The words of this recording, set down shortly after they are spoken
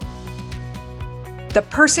The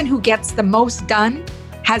person who gets the most done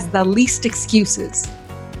has the least excuses.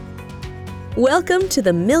 Welcome to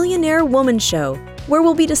the Millionaire Woman Show, where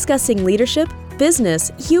we'll be discussing leadership, business,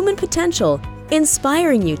 human potential,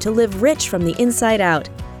 inspiring you to live rich from the inside out.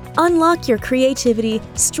 Unlock your creativity,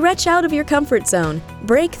 stretch out of your comfort zone,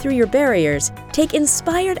 break through your barriers, take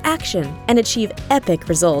inspired action, and achieve epic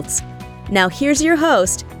results. Now here's your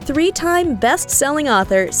host, 3-time best-selling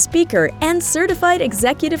author, speaker, and certified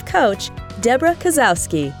executive coach, Deborah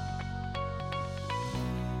Kozowski.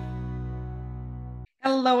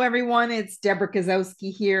 Hello, everyone. It's Deborah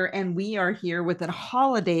Kozowski here, and we are here with a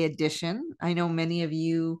holiday edition. I know many of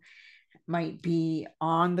you might be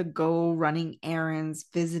on the go, running errands,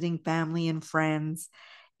 visiting family and friends.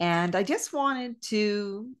 And I just wanted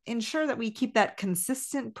to ensure that we keep that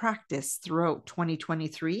consistent practice throughout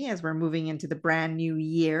 2023 as we're moving into the brand new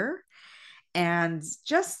year, and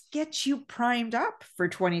just get you primed up for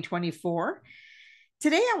 2024.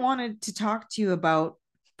 Today, I wanted to talk to you about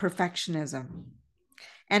perfectionism.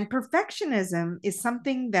 And perfectionism is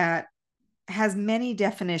something that has many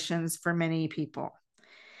definitions for many people.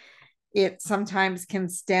 It sometimes can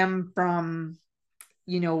stem from,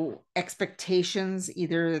 expectations,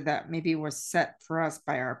 either that maybe was set for us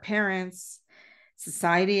by our parents,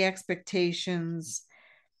 society expectations,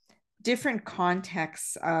 different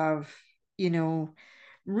contexts of,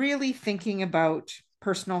 really thinking about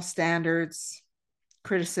personal standards,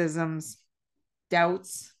 criticisms,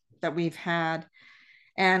 doubts that we've had,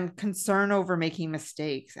 and concern over making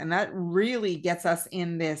mistakes. And that really gets us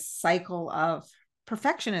in this cycle of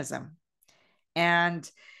perfectionism. And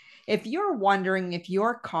if you're wondering if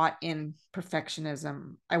you're caught in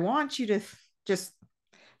perfectionism, I want you to just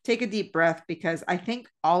take a deep breath, because I think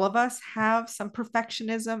all of us have some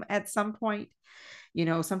perfectionism at some point.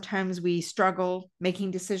 Sometimes we struggle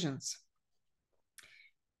making decisions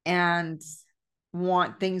and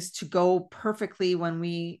want things to go perfectly when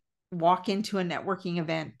we walk into a networking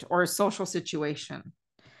event or a social situation.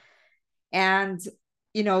 And,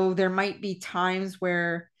 there might be times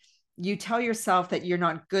where you tell yourself that you're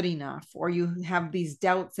not good enough, or you have these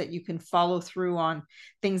doubts that you can follow through on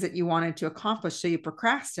things that you wanted to accomplish. So you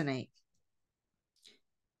procrastinate.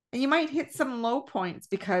 And you might hit some low points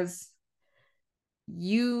because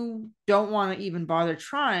you don't want to even bother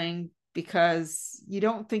trying, because you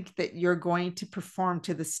don't think that you're going to perform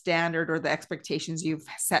to the standard or the expectations you've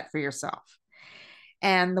set for yourself.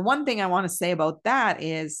 And the one thing I want to say about that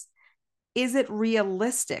is it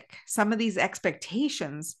realistic? Some of these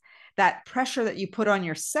expectations, that pressure that you put on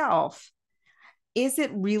yourself, is it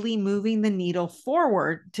really moving the needle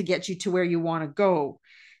forward to get you to where you want to go?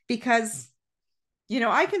 Because,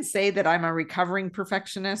 I can say that I'm a recovering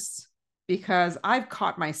perfectionist, because I've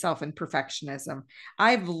caught myself in perfectionism.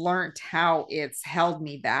 I've learned how it's held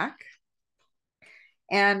me back.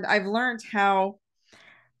 And I've learned how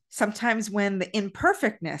sometimes when the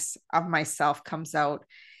imperfectness of myself comes out,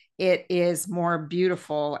 it is more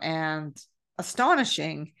beautiful and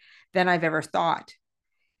astonishing than I've ever thought.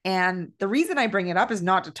 And the reason I bring it up is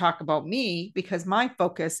not to talk about me, because my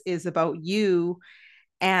focus is about you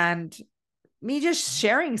and me just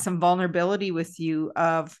sharing some vulnerability with you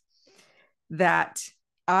of that.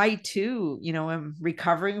 I too, am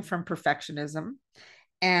recovering from perfectionism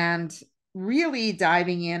and really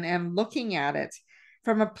diving in and looking at it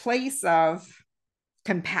from a place of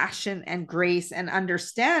compassion and grace and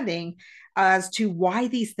understanding as to why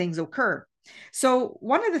these things occur. So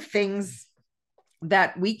one of the things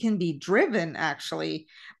that we can be driven actually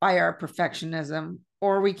by our perfectionism,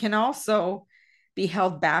 or we can also be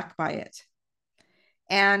held back by it.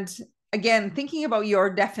 And again, thinking about your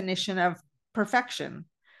definition of perfection,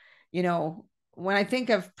 when I think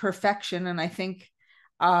of perfection and I think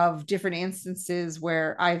of different instances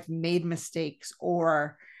where I've made mistakes,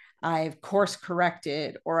 or I've course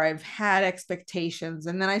corrected, or I've had expectations,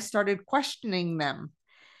 and then I started questioning them.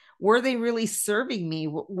 Were they really serving me?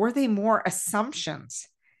 Were they more assumptions?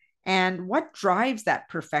 And what drives that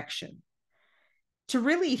perfection? To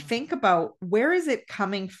really think about, where is it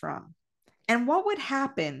coming from? And what would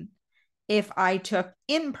happen if I took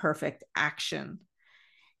imperfect action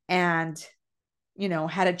and,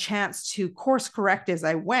 had a chance to course correct as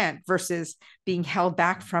I went, versus being held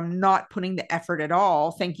back from not putting the effort at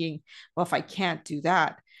all, thinking, well, if I can't do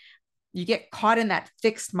that, you get caught in that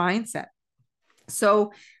fixed mindset.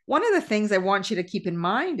 So one of the things I want you to keep in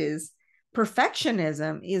mind is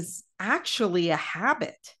perfectionism is actually a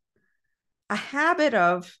habit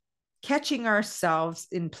of catching ourselves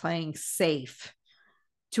in playing safe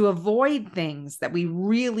to avoid things that we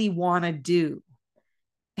really want to do.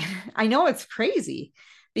 I know it's crazy,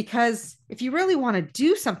 Because if you really want to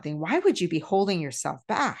do something, why would you be holding yourself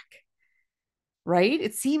back? Right?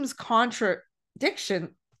 It seems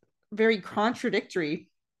very contradictory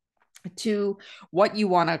to what you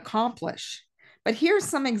want to accomplish. But here's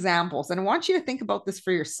some examples, and I want you to think about this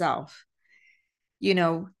for yourself.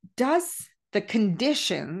 Does the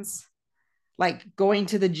conditions, like going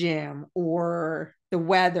to the gym or the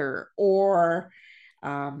weather or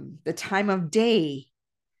the time of day,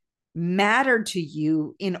 matter to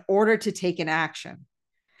you in order to take an action?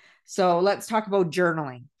 So let's talk about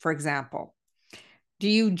journaling, for example. Do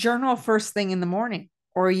you journal first thing in the morning,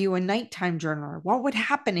 or are you a nighttime journaler? What would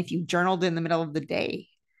happen if you journaled in the middle of the day?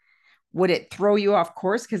 Would it throw you off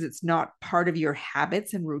course because it's not part of your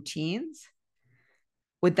habits and routines?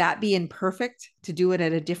 Would that be imperfect to do it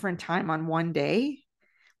at a different time on one day?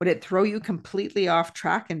 Would it throw you completely off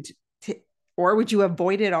track, or would you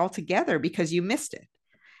avoid it altogether because you missed it,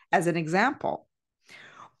 as an example?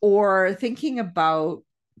 Or thinking about,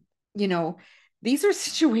 these are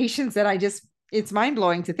situations that it's mind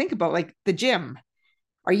blowing to think about, like the gym.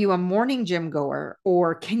 Are you a morning gym goer,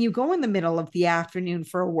 or can you go in the middle of the afternoon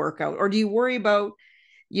for a workout? Or do you worry about,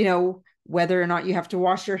 whether or not you have to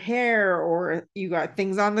wash your hair, or you got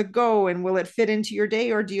things on the go and will it fit into your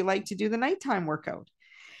day? Or do you like to do the nighttime workout?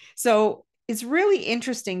 So it's really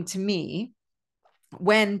interesting to me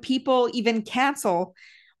when people even cancel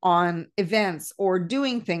on events or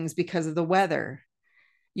doing things because of the weather.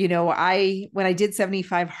 When I did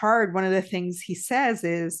 75 Hard, one of the things he says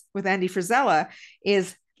is, with Andy Frisella,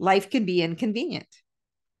 is life can be inconvenient.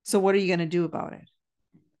 So what are you going to do about it?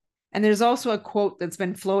 And there's also a quote that's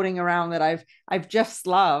been floating around that I've just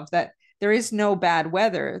loved, that there is no bad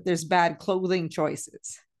weather, there's bad clothing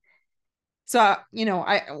choices. So,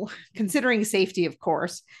 I considering safety, of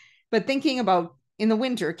course, but thinking about in the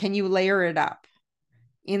winter, can you layer it up?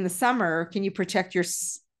 In the summer, can you protect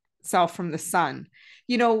yourself from the sun?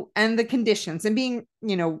 And the conditions, and being,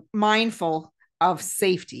 mindful of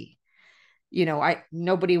safety.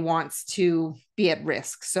 Nobody wants to be at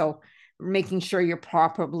risk. So making sure you're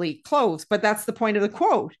properly clothed, but that's the point of the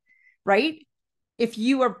quote, right? If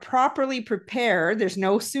you are properly prepared, there's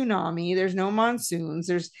no tsunami, there's no monsoons,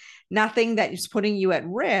 there's nothing that is putting you at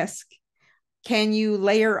risk. Can you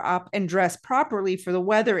layer up and dress properly for the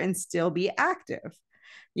weather and still be active?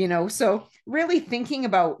 So really thinking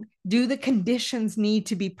about, do the conditions need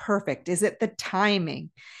to be perfect? Is it the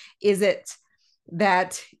timing? Is it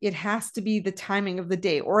that it has to be the timing of the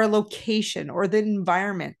day, or a location, or the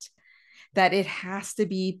environment, that it has to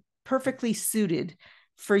be perfectly suited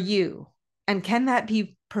for you? And can that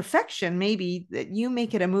be perfection? Maybe that you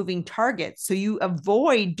make it a moving target, so you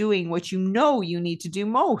avoid doing what you know you need to do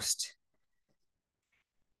most.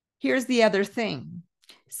 Here's the other thing.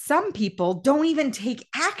 Some people don't even take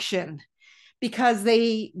action because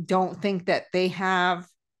they don't think that they have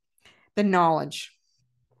the knowledge,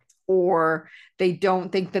 or they don't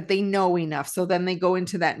think that they know enough. So then they go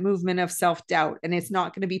into that movement of self-doubt, and it's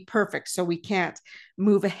not going to be perfect, so we can't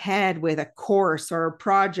move ahead with a course or a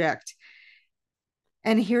project.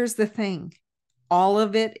 And here's the thing. All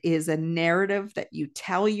of it is a narrative that you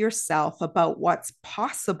tell yourself about what's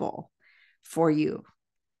possible for you.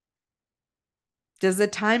 Does the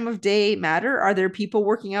time of day matter? Are there people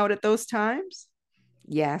working out at those times?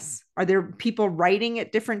 Yes. Are there people writing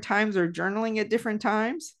at different times or journaling at different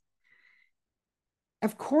times?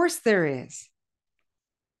 Of course there is.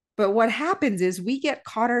 But what happens is we get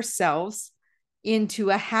caught ourselves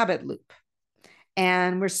into a habit loop,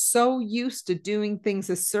 and we're so used to doing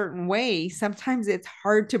things a certain way. Sometimes it's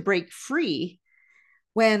hard to break free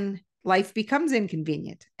when life becomes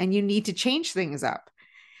inconvenient and you need to change things up.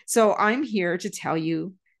 So I'm here to tell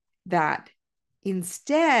you that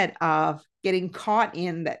instead of getting caught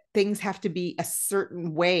in that things have to be a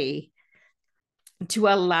certain way, to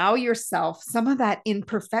allow yourself some of that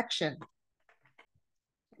imperfection,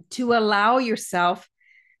 to allow yourself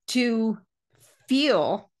to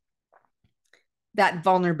feel that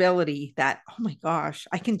vulnerability, that, oh my gosh,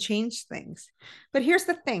 I can change things. But here's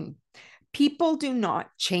the thing. People do not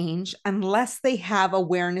change unless they have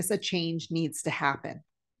awareness a change needs to happen.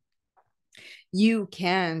 You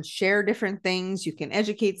can share different things, you can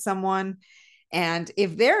educate someone, and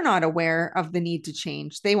if they're not aware of the need to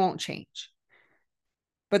change, they won't change.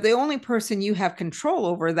 But the only person you have control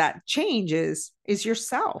over that change is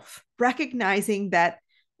yourself, recognizing that,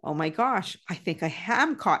 oh my gosh, I think I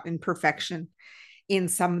am caught in perfection in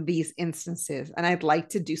some of these instances, and I'd like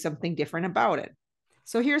to do something different about it.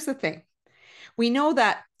 So here's the thing. We know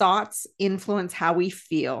that thoughts influence how we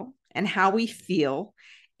feel, and how we feel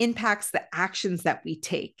impacts the actions that we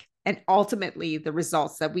take, and ultimately the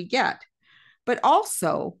results that we get. But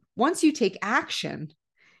also, once you take action,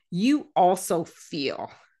 you also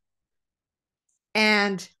feel.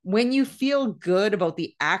 And when you feel good about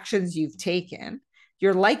the actions you've taken,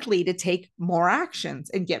 you're likely to take more actions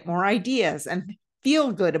and get more ideas and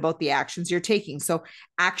feel good about the actions you're taking. So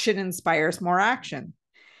action inspires more action.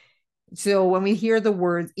 So when we hear the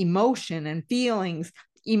words emotion and feelings,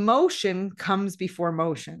 emotion comes before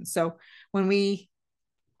motion. So when we,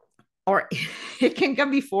 or it can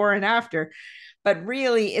come before and after, but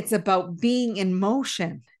really it's about being in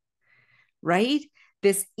motion, right?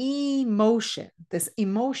 This emotion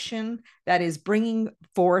that is bringing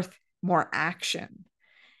forth more action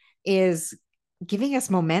is giving us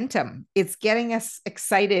momentum. It's getting us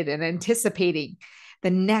excited and anticipating the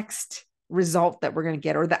next result that we're going to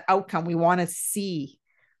get or the outcome we want to see.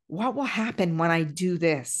 What will happen when I do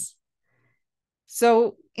this?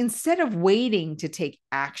 So instead of waiting to take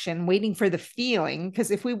action, waiting for the feeling, because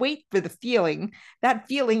if we wait for the feeling, that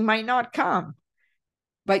feeling might not come.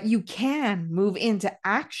 But you can move into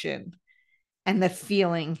action and the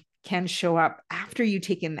feeling can show up after you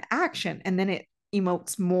take in the action, and then it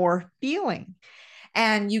emotes more feeling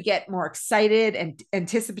and you get more excited and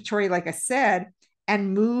anticipatory, like I said,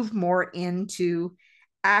 and move more into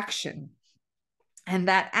action. And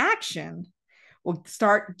that action will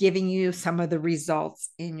start giving you some of the results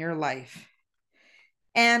in your life.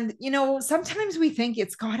 And, sometimes we think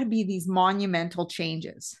it's got to be these monumental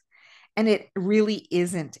changes. And it really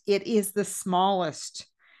isn't. It is the smallest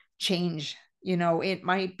change. It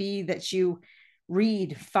might be that you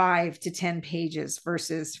read 5 to 10 pages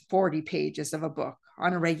versus 40 pages of a book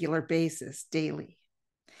on a regular basis daily.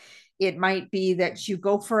 It might be that you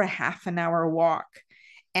go for a half an hour walk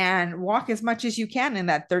and walk as much as you can in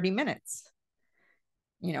that 30 minutes.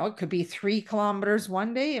 It could be 3 kilometers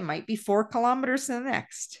one day. It might be 4 kilometers the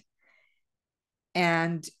next.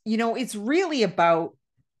 And, it's really about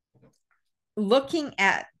looking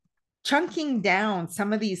at chunking down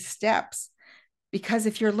some of these steps, because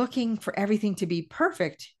if you're looking for everything to be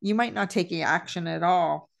perfect, you might not take action at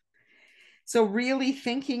all. So really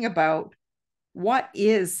thinking about what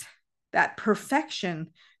is that perfection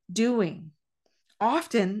doing?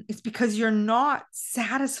 Often it's because you're not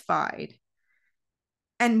satisfied,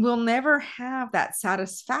 and we'll never have that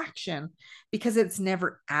satisfaction because it's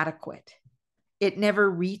never adequate. It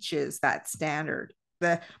never reaches that standard.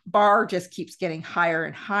 The bar just keeps getting higher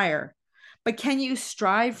and higher. But can you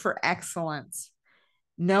strive for excellence,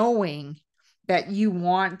 knowing that you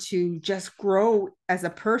want to just grow as a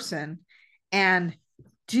person and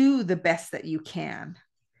do the best that you can?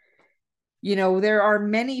 There are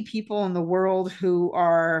many people in the world who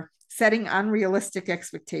are setting unrealistic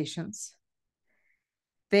expectations.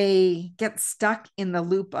 They get stuck in the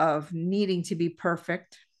loop of needing to be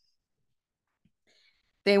perfect.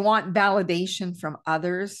 They want validation from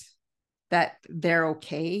others that they're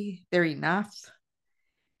okay, they're enough.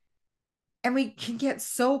 And we can get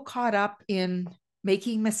so caught up in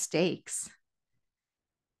making mistakes.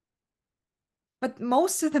 But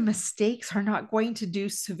most of the mistakes are not going to do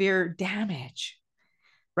severe damage,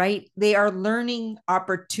 right? They are learning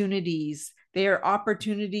opportunities. They are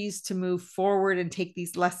opportunities to move forward and take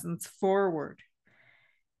these lessons forward.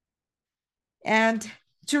 And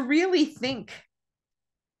to really think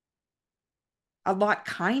a lot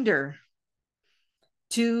kinder,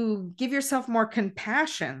 to give yourself more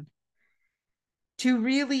compassion, to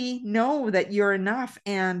really know that you're enough.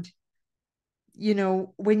 And,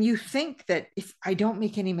 when you think that if I don't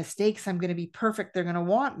make any mistakes, I'm going to be perfect, they're going to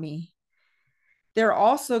want me, they're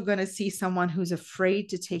also going to see someone who's afraid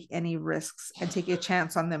to take any risks and take a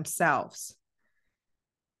chance on themselves.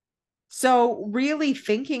 So really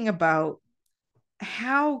thinking about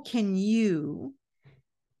how can you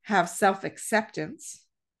have self-acceptance,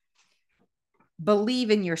 believe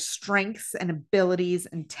in your strengths and abilities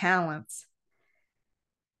and talents,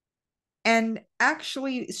 and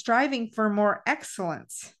actually striving for more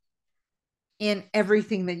excellence in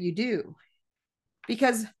everything that you do.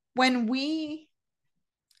 Because when we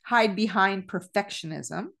hide behind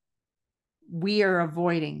perfectionism, we are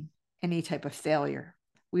avoiding any type of failure.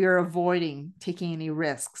 We are avoiding taking any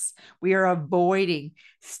risks. We are avoiding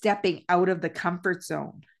stepping out of the comfort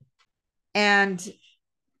zone. And,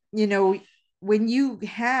 when you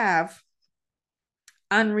have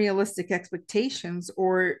unrealistic expectations,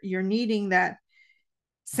 or you're needing that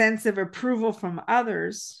sense of approval from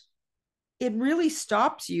others, it really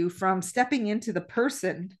stops you from stepping into the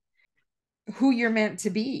person who you're meant to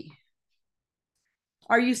be.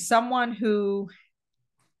 Are you someone who,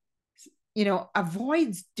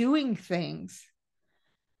 avoids doing things,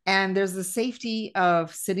 and there's the safety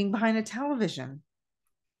of sitting behind a television?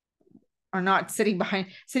 are not sitting behind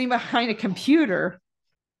a computer,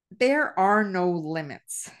 there are no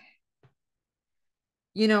limits.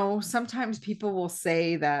 Sometimes people will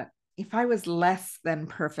say that if I was less than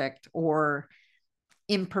perfect or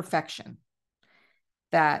imperfection,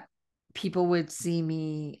 that people would see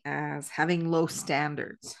me as having low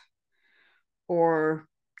standards, or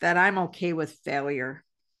that I'm okay with failure.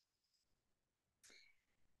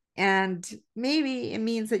 And maybe it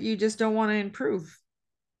means that you just don't want to improve.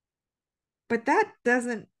 But that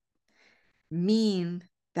doesn't mean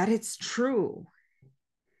that it's true.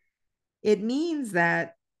 It means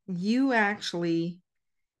that you actually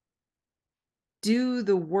do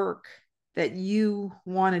the work that you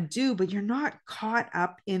want to do, but you're not caught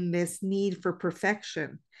up in this need for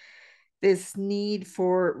perfection, this need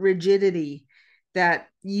for rigidity, that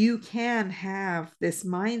you can have this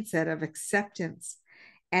mindset of acceptance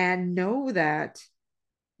and know that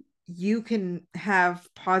you can have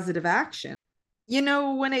positive action.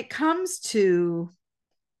 When it comes to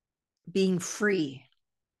being free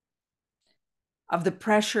of the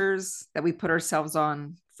pressures that we put ourselves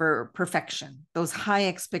on for perfection, those high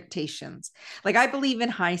expectations, like I believe in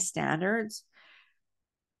high standards.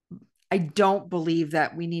 I don't believe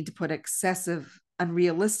that we need to put excessive,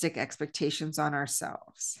 unrealistic expectations on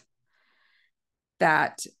ourselves,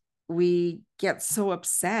 that we get so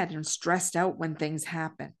upset and stressed out when things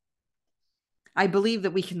happen. I believe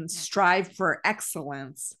that we can strive for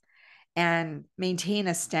excellence and maintain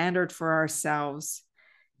a standard for ourselves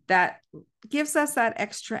that gives us that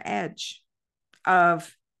extra edge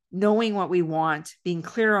of knowing what we want, being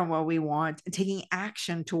clear on what we want, and taking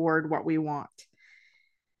action toward what we want.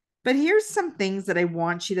 But here's some things that I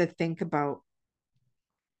want you to think about.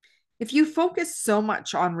 If you focus so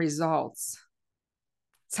much on results,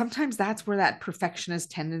 sometimes that's where that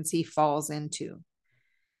perfectionist tendency falls into.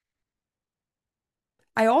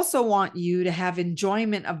 I also want you to have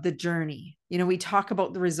enjoyment of the journey. We talk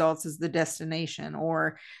about the results as the destination,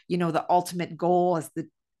 or, the ultimate goal as the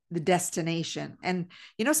destination. And,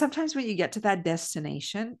 sometimes when you get to that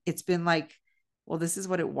destination, it's been like, well, this is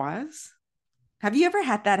what it was. Have you ever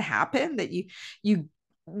had that happen, that you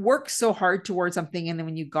work so hard towards something, and then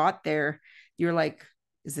when you got there, you're like,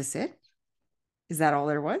 is this it? Is that all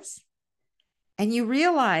there was? And you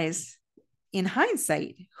realize in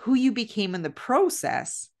hindsight who you became in the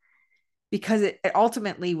process, because it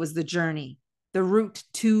ultimately was the journey, the route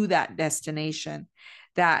to that destination,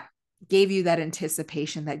 that gave you that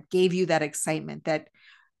anticipation, that gave you that excitement, that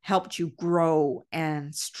helped you grow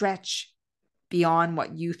and stretch beyond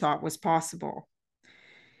what you thought was possible.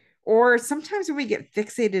 Or sometimes when we get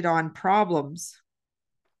fixated on problems,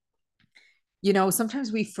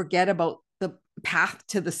 sometimes we forget about the path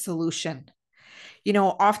to the solution.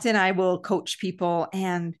 Often I will coach people,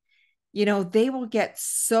 and, they will get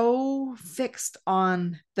so fixed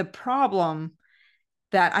on the problem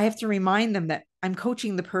that I have to remind them that I'm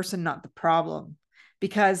coaching the person, not the problem,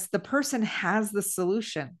 because the person has the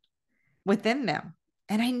solution within them.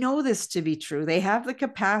 And I know this to be true. They have the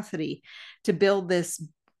capacity to build this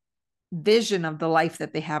vision of the life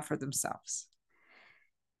that they have for themselves.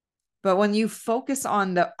 But when you focus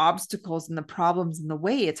on the obstacles and the problems in the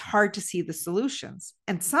way, it's hard to see the solutions.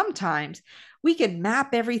 And sometimes we can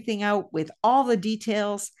map everything out with all the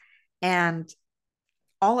details, and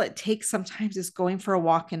all it takes sometimes is going for a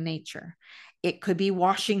walk in nature. It could be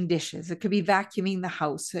washing dishes. It could be vacuuming the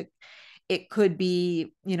house. It could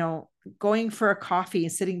be, going for a coffee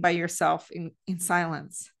and sitting by yourself in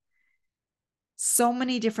silence. So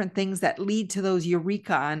many different things that lead to those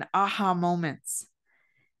eureka and aha moments,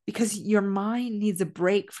 because your mind needs a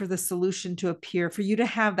break for the solution to appear, for you to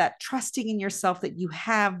have that trusting in yourself that you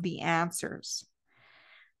have the answers,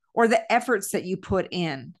 or the efforts that you put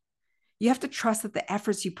in. You have to trust that the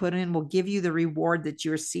efforts you put in will give you the reward that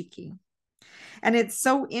you're seeking. And it's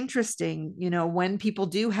so interesting, when people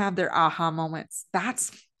do have their aha moments,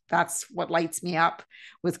 that's what lights me up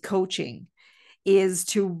with coaching, is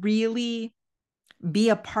to really be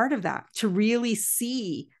a part of that, to really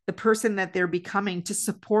see the person that they're becoming, to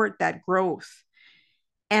support that growth,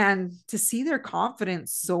 and to see their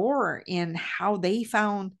confidence soar in how they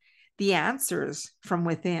found the answers from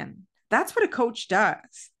within. That's what a coach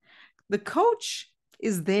does. The coach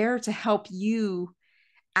is there to help you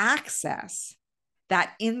access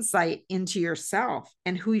that insight into yourself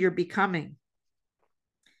and who you're becoming.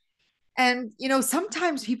 And,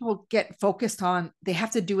 sometimes people get focused on they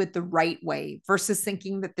have to do it the right way, versus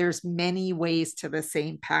thinking that there's many ways to the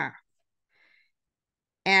same path.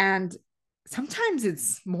 And sometimes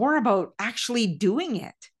it's more about actually doing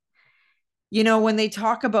it. When they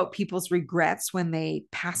talk about people's regrets when they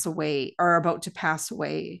pass away or are about to pass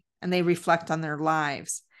away, and they reflect on their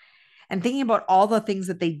lives and thinking about all the things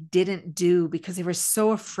that they didn't do because they were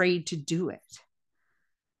so afraid to do it.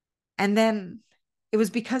 And then it was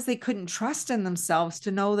because they couldn't trust in themselves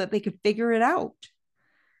to know that they could figure it out.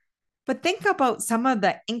 But think about some of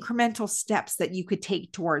the incremental steps that you could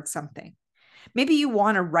take towards something. Maybe you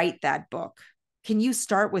want to write that book. Can you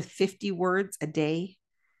start with 50 words a day,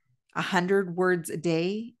 100 words a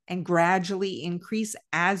day, and gradually increase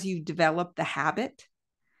as you develop the habit?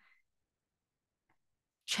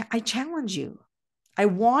 I challenge you. I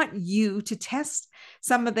want you to test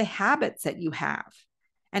some of the habits that you have.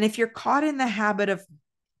 And if you're caught in the habit of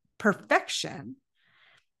perfection,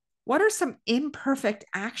 what are some imperfect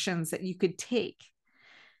actions that you could take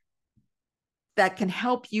that can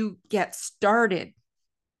help you get started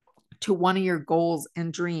to one of your goals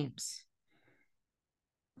and dreams?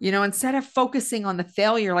 You know, instead of focusing on the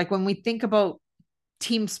failure, like when we think about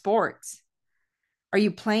team sports, are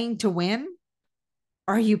you playing to win?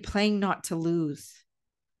 Or are you playing not to lose?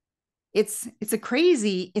 It's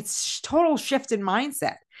total shift in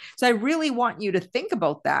mindset. So I really want you to think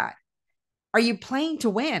about that. Are you playing to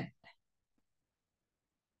win?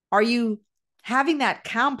 Are you having that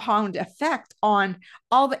compound effect on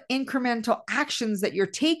all the incremental actions that you're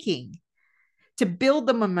taking to build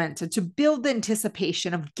the momentum, to build the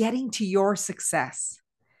anticipation of getting to your success?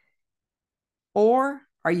 Or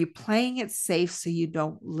are you playing it safe so you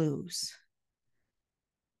don't lose?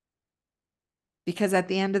 Because at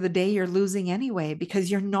the end of the day, you're losing anyway, because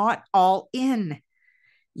you're not all in.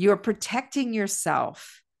 You're protecting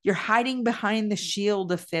yourself. You're hiding behind the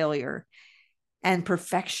shield of failure and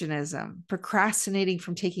perfectionism, procrastinating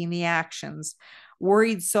from taking the actions,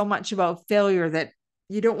 worried so much about failure that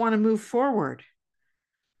you don't want to move forward.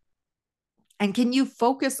 And can you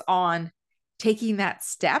focus on taking that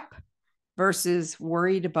step versus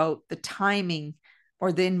worried about the timing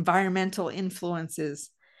or the environmental influences,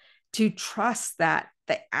 to trust that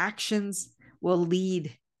the actions will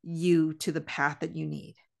lead you to the path that you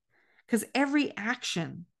need? Because every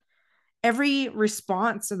action, every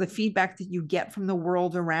response or the feedback that you get from the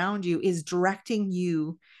world around you is directing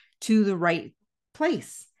you to the right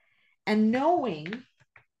place. And knowing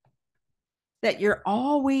that you're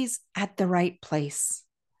always at the right place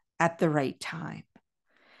at the right time,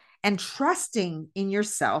 and trusting in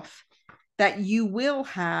yourself that you will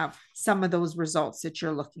have some of those results that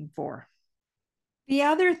you're looking for. The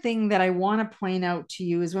other thing that I want to point out to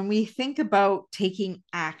you is when we think about taking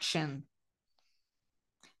action,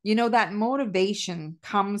 you know, that motivation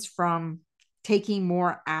comes from taking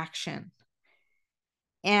more action.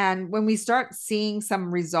 And when we start seeing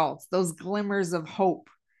some results, those glimmers of hope,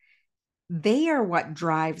 they are what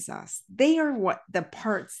drives us. They are what the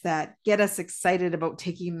parts that get us excited about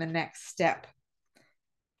taking the next step.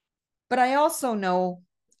 But I also know,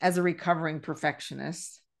 as a recovering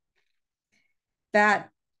perfectionist, that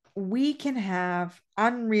we can have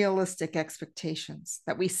unrealistic expectations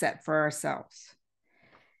that we set for ourselves.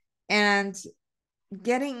 And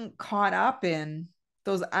getting caught up in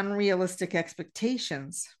those unrealistic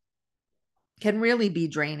expectations can really be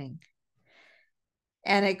draining.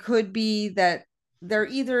 And it could be that they're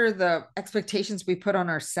either the expectations we put on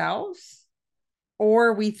ourselves,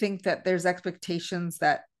 or we think that there's expectations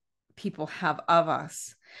that people have of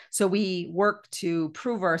us. So we work to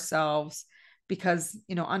prove ourselves because,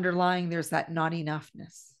 you know, underlying there's that not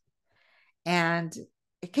enoughness. And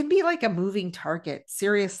it can be like a moving target,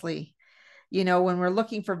 seriously. You know, when we're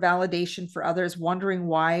looking for validation for others, wondering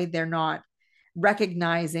why they're not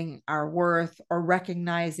recognizing our worth or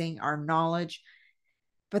recognizing our knowledge.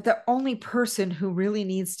 But the only person who really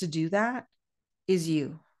needs to do that is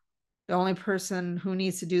you. The only person who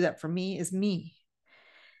needs to do that for me is me.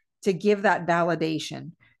 To give that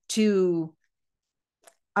validation, to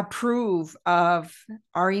approve of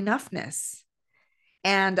our enoughness.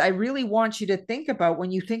 And I really want you to think about,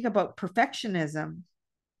 when you think about perfectionism,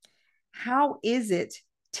 how is it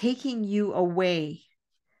taking you away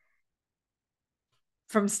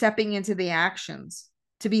from stepping into the actions,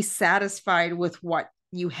 to be satisfied with what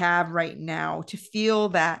you have right now, to feel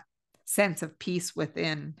that sense of peace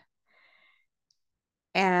within,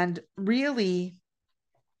 and really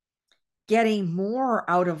getting more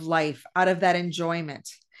out of life, out of that enjoyment.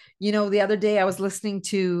 You know, the other day I was listening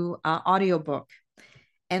to an audiobook,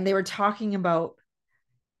 and they were talking about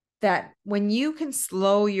that when you can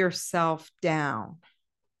slow yourself down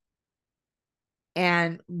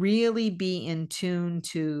and really be in tune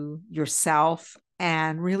to yourself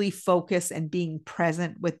and really focus and being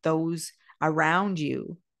present with those around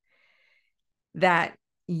you, that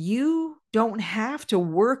you don't have to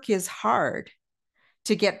work as hard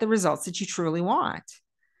to get the results that you truly want.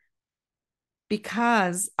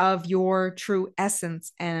 because of your true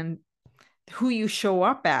essence and who you show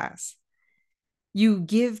up as. You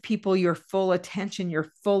give people your full attention,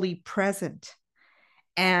 you're fully present,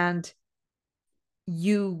 and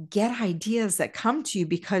you get ideas that come to you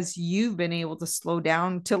because you've been able to slow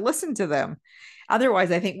down to listen to them. Otherwise,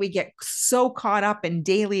 I think we get so caught up in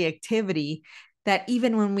daily activity that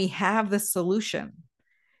even when we have the solution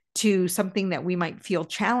to something that we might feel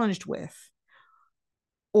challenged with,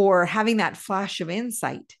 or having that flash of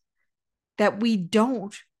insight, that we're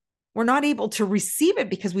not able to receive it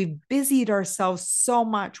because we've busied ourselves so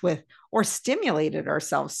much with, or stimulated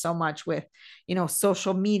ourselves so much with,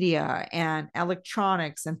 social media and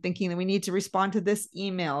electronics, and thinking that we need to respond to this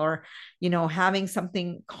email, or, having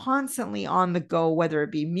something constantly on the go, whether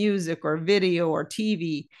it be music or video or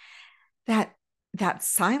TV, that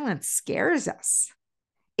silence scares us.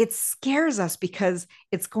 It scares us because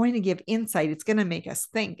it's going to give insight. It's going to make us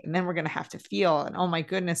think, and then we're going to have to feel. And oh my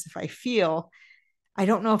goodness, if I feel, I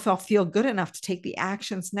don't know if I'll feel good enough to take the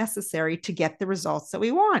actions necessary to get the results that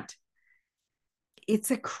we want. It's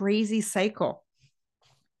a crazy cycle.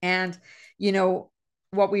 And,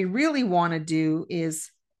 what we really want to do is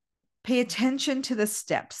pay attention to the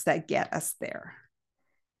steps that get us there,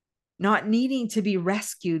 not needing to be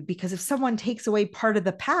rescued, because if someone takes away part of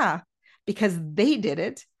the path because they did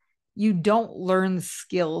it, you don't learn the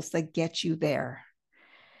skills that get you there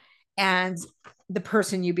and the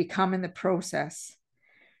person you become in the process.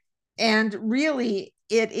 And really,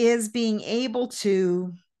 it is being able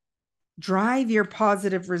to drive your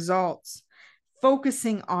positive results,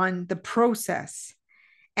 focusing on the process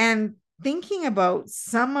and thinking about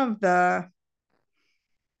some of the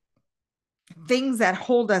things that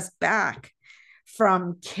hold us back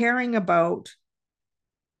from caring about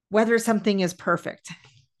whether something is perfect.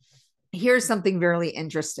 Here's something very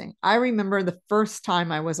interesting. I remember the first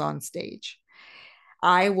time I was on stage.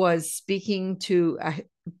 I was speaking to a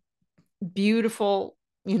beautiful,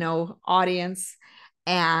 audience.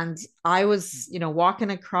 And I was,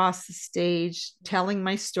 walking across the stage, telling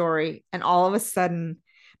my story. And all of a sudden,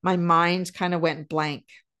 my mind kind of went blank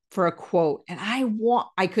for a quote. And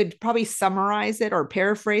I could probably summarize it or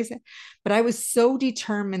paraphrase it, but I was so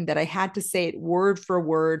determined that I had to say it word for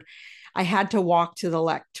word. I had to walk to the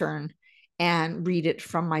lectern and read it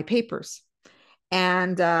from my papers.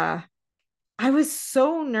 And I was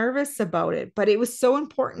so nervous about it, but it was so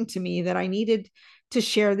important to me that I needed to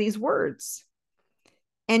share these words.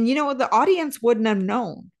 And, the audience wouldn't have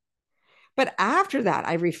known. But after that,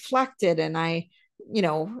 I reflected, and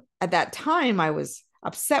at that time I was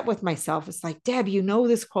upset with myself. It's like, Deb,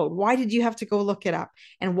 this quote. Why did you have to go look it up?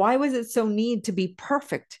 And why was it so need to be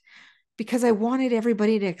perfect? Because I wanted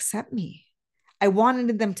everybody to accept me. I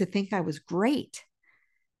wanted them to think I was great.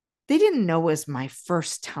 They didn't know it was my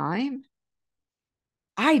first time.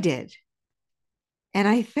 I did. And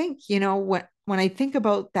I think, when I think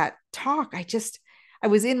about that talk, I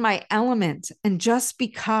was in my element. And just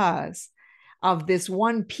because of this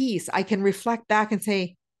one piece, I can reflect back and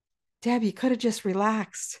say, Deb, you could have just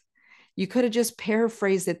relaxed. You could have just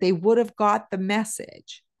paraphrased it. They would have got the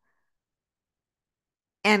message.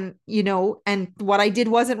 And, and what I did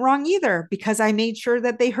wasn't wrong either, because I made sure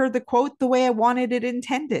that they heard the quote the way I wanted it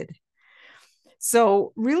intended.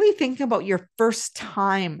 So really think about your first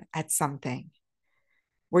time at something.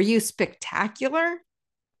 Were you spectacular?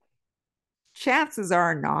 Chances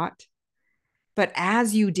are not. But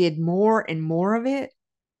as you did more and more of it,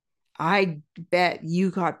 I bet you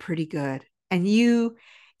got pretty good, and you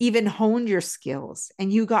even honed your skills,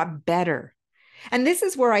 and you got better. And this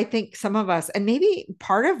is where I think some of us, and maybe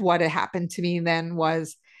part of what had happened to me then,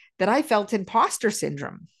 was that I felt imposter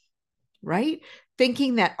syndrome, right?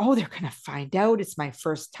 Thinking that, oh, they're going to find out it's my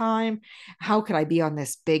first time. How could I be on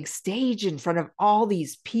this big stage in front of all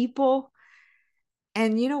these people?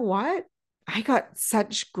 And you know what? I got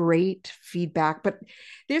such great feedback. But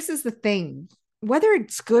this is the thing, whether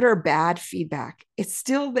it's good or bad feedback, it's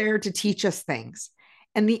still there to teach us things.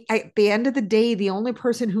 And at the end of the day, the only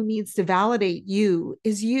person who needs to validate you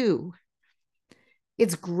is you.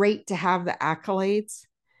 It's great to have the accolades,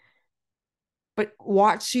 but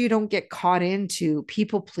watch so you don't get caught into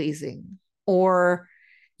people pleasing, or,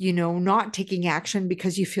 not taking action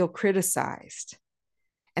because you feel criticized,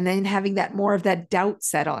 and then having that more of that doubt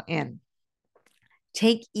settle in.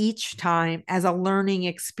 Take each time as a learning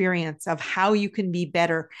experience of how you can be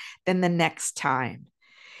better than the next time.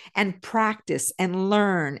 And practice and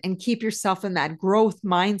learn and keep yourself in that growth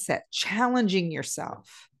mindset, challenging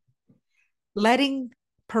yourself, letting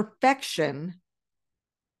perfection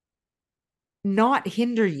not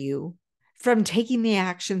hinder you from taking the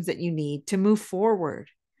actions that you need to move forward,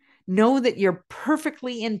 Know that you're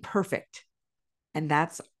perfectly imperfect. And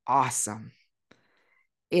that's awesome.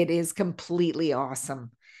 It is completely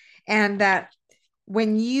awesome. And that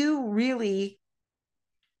when you really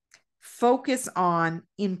focus on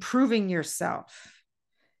improving yourself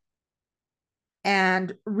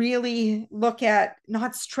and really look at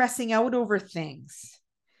not stressing out over things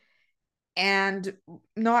and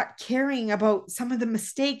not caring about some of the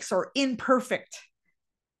mistakes or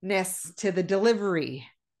imperfectness to the delivery,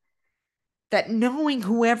 that knowing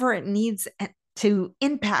whoever it needs to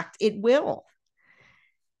impact, it will.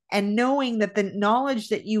 And knowing that the knowledge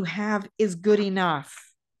that you have is good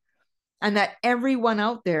enough, and that everyone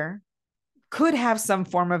out there could have some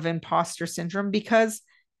form of imposter syndrome, because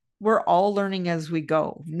we're all learning as we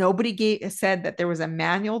go. Nobody said that there was a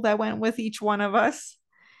manual that went with each one of us.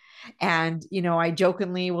 And, I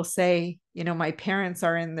jokingly will say, my parents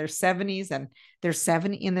are in their 70s and they're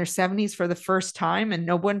in their 70s for the first time, and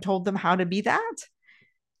no one told them how to be that.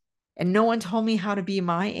 And no one told me how to be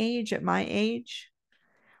my age at my age,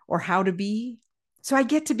 or how to be. So I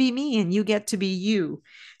get to be me and you get to be you.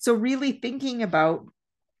 So really thinking about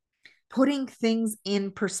putting things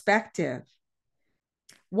in perspective.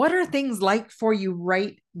 What are things like for you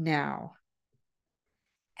right now?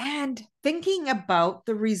 And thinking about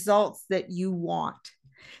the results that you want.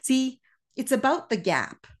 See, it's about the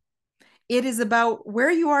gap. It is about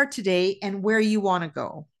where you are today and where you want to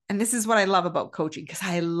go. And this is what I love about coaching, because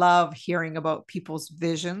I love hearing about people's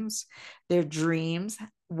visions, their dreams,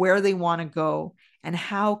 where they want to go, and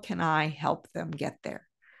how can I help them get there.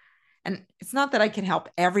 And it's not that I can help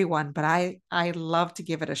everyone, but I love to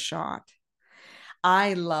give it a shot.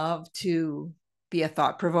 I love to be a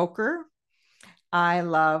thought provoker. I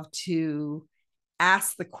love to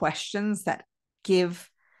ask the questions that give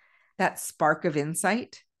that spark of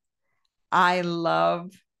insight. I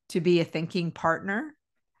love to be a thinking partner.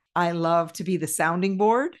 I love to be the sounding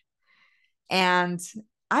board. And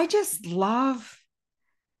I just love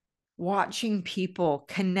watching people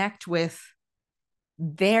connect with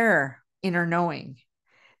their inner knowing,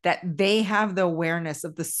 that they have the awareness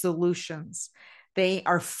of the solutions. They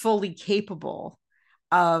are fully capable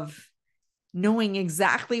of knowing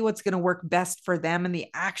exactly what's going to work best for them and the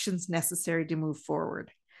actions necessary to move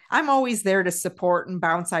forward. I'm always there to support and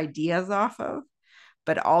bounce ideas off of,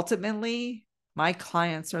 but ultimately, my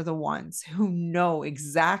clients are the ones who know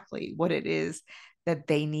exactly what it is that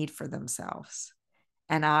they need for themselves.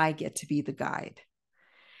 And I get to be the guide.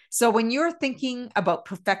 So when you're thinking about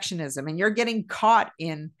perfectionism and you're getting caught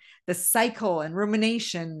in the cycle and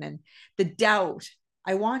rumination and the doubt,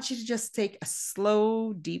 I want you to just take a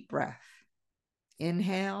slow, deep breath.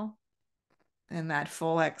 Inhale and that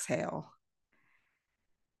full exhale.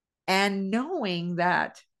 And knowing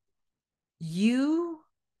that you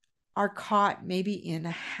are caught maybe in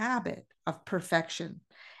a habit of perfection.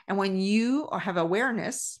 And when you have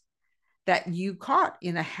awareness that you caught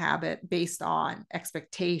in a habit based on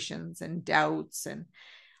expectations and doubts and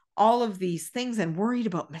all of these things and worried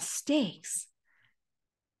about mistakes,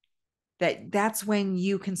 that's when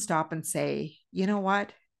you can stop and say, you know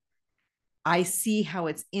what? I see how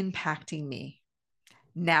it's impacting me.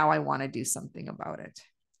 Now I want to do something about it.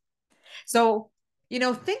 So,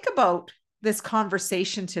 think about this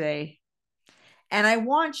conversation today. And I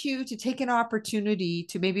want you to take an opportunity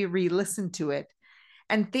to maybe re-listen to it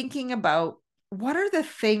and thinking about, what are the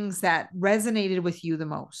things that resonated with you the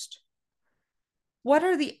most? What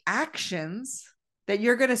are the actions that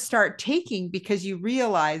you're going to start taking because you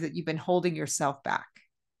realize that you've been holding yourself back?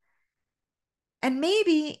 And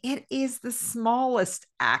maybe it is the smallest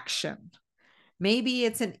action. Maybe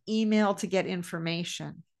it's an email to get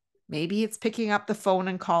information. Maybe it's picking up the phone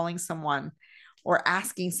and calling someone or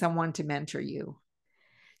asking someone to mentor you.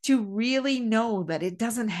 To really know that it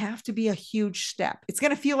doesn't have to be a huge step. It's going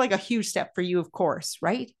to feel like a huge step for you, of course,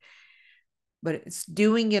 right? But it's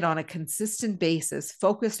doing it on a consistent basis,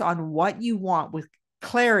 focused on what you want with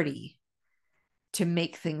clarity to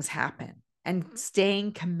make things happen and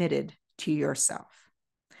staying committed to yourself.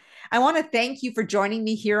 I want to thank you for joining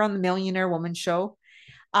me here on the Millionaire Woman Show.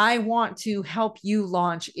 I want to help you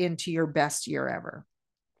launch into your best year ever.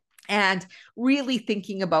 And really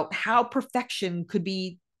thinking about how perfection could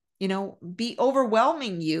be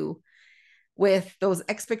overwhelming you with those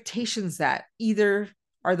expectations that either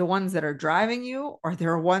are the ones that are driving you or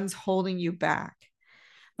they're ones holding you back.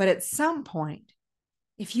 But at some point,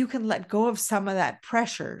 if you can let go of some of that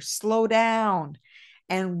pressure, slow down,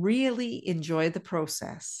 and really enjoy the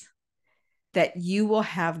process, that you will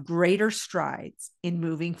have greater strides in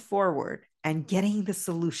moving forward and getting the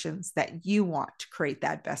solutions that you want to create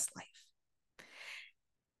that best life.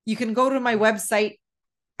 You can go to my website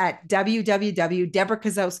at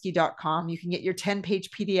www.deborahkozowski.com. You can get your 10-page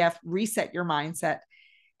PDF, Reset Your Mindset.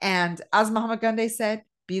 And as Mahatma Gandhi said,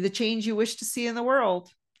 be the change you wish to see in the world.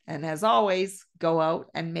 And as always, go out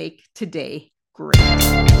and make today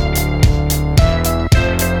great.